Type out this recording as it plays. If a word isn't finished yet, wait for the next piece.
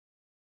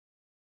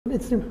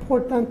It's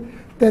important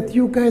that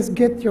you guys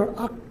get your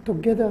act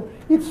together.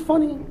 It's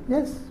funny,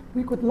 yes,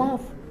 we could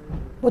laugh,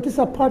 but it's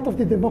a part of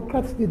the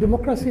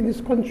democracy in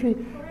this country.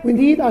 We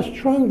need a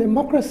strong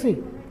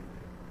democracy.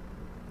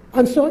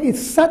 And so it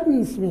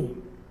saddens me.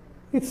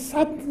 It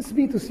saddens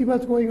me to see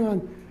what's going on.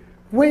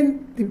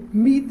 When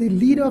the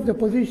leader of the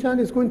opposition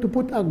is going to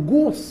put a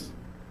ghost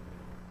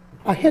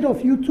ahead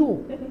of you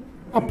two,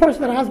 a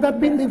person that has not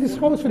been in this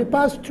house for the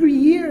past 3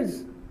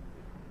 years,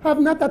 have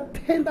not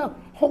attended a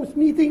house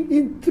meeting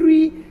in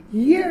 3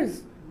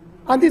 years.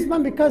 And this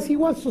man, because he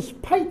wants to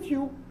spite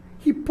you,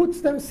 he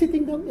puts them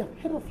sitting down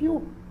ahead of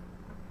you.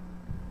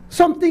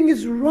 Something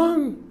is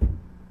wrong.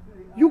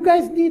 You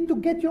guys need to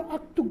get your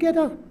act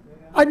together.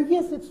 And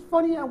yes, it's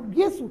funny, and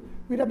yes,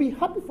 we'd be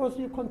happy for us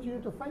to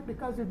continue to fight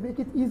because it makes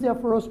it easier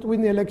for us to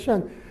win the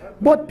election.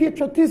 But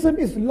patriotism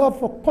is love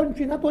for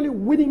country, not only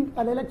winning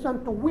an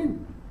election to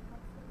win.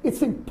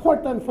 It's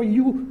important for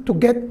you to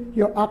get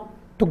your act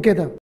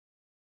together.